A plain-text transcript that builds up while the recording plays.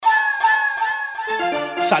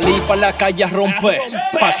Salí pa' la calle a romper,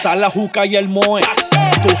 pasar la juca y el moe.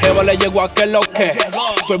 Tu jeva le llegó a que lo que.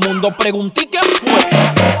 Todo el mundo pregunta ¿y qué fue?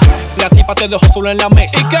 La tipa te dejó solo en la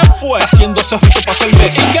mesa. ¿Y qué fue? Haciéndose rico pa'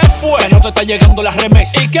 cerveza. ¿Y qué fue? Que no te está llegando la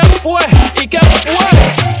remesa. ¿Y qué fue? ¿Y qué fue?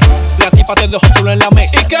 La tipa te dejó solo en la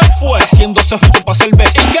mesa. ¿Y qué fue? Haciéndose rico pa'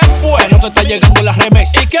 cerveza. ¿Y qué fue? Que no te está llegando la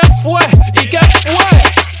remesa. ¿Y qué fue? ¿Y qué fue?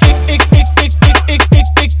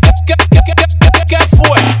 ¿Qué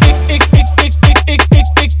fue?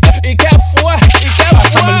 ¿Y qué fue?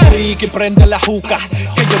 Pásame el brick y prende la juca,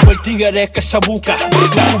 que yo el tigre que se busca.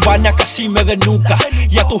 La cubana casi me desnuca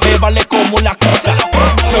y a tu jeva le como la cuca.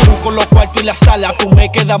 Me busco los cuartos y la sala, tú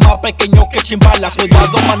me quedas más pequeño que chimbala.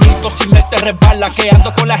 Cuidado manito si me te resbala, que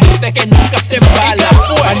ando con la gente que nunca se embala.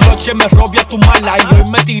 Anoche me robé a tu mala y hoy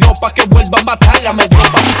me tiró pa' que vuelva a matarla. Me dio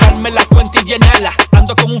pa' quitarme la cuenta y llenarla.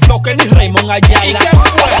 Ando con un flow que ni Raymond Ayala. ¿Y qué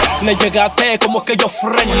fue? Le llegaste como que yo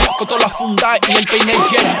freno, con toda la funda y el peine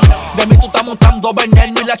lleno. De mí tú estás montando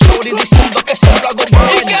veneno y la chori diciendo que siempre hago bueno.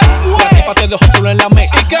 ¿Y qué fue? La tipa te dejó solo en la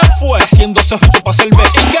mesa. ¿Y qué fue? Haciéndose rico pa'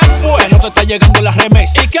 cerveza. ¿Y qué fue? Que no te está llegando la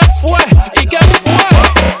remesa. ¿Y qué fue? ¿Y qué fue?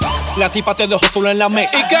 La tipa te dejó solo en la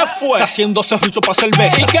mesa. ¿Y qué fue? Está haciéndose rico pa'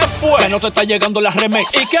 cerveza. ¿Y qué fue? Que no te está llegando la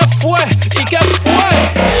remesa. ¿Y qué fue? ¿Y qué fue?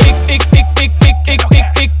 ¿Y qué fue?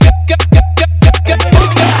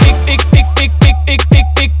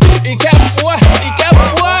 ¿Y qué fue? ¿Y qué fue?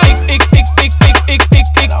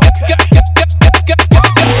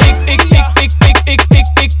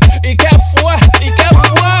 ¿Y qué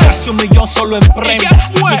fue? Casi 1 millón solo en premio.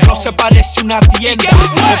 Mi no se parece una tienda.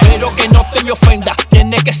 Espero que no te me ofenda.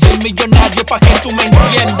 Tienes que ser millonario pa' que tú me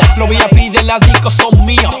entiendas. Los VIP de la disco son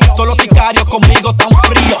míos. Todos los sicarios conmigo tan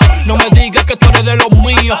fríos. No me digas que tú eres de los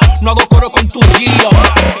míos. No hago coro con tu tío.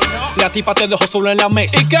 La tipa te dejó solo en la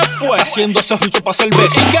mesa. ¿Y qué fue? Haciéndose rico pa'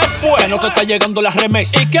 cerveza. ¿Y qué fue? Que no te está llegando la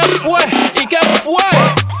remesa. ¿Y qué fue? ¿Y qué fue?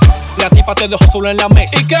 La tipa te dejó solo en la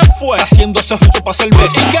mesa. ¿Y qué fue? Haciéndose rico pa'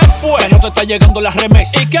 cerveza. ¿Y qué fue? Que no te está llegando la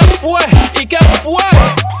remesa. ¿Y qué fue? ¿Y qué fue?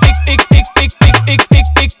 ¿Y qué fue?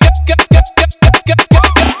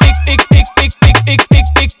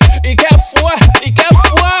 ¿Y qué fue?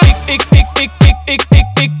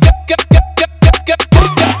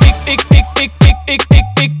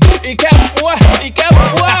 ¿Y qué fue? ¿Y qué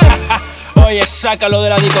fue? Oye, sácalo de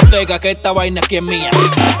la discoteca, que esta vaina aquí es mía.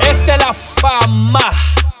 Esta es la fama.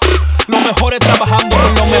 Los mejores trabajando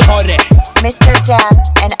con los mejores. Mr. Jam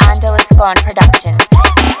and Ando Scom Productions.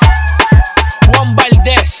 Juan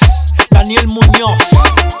Valdés, Daniel Muñoz,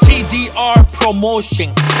 TDR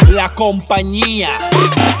Promotion, la compañía.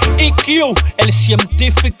 EQ, el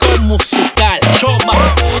científico musical. Choma,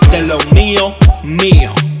 de lo mío,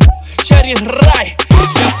 mío. Cherry Ray,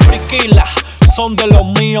 Jeffrey Killa, son de lo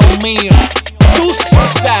mío, mío. Tú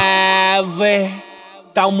sabes,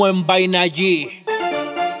 estamos en vaina allí.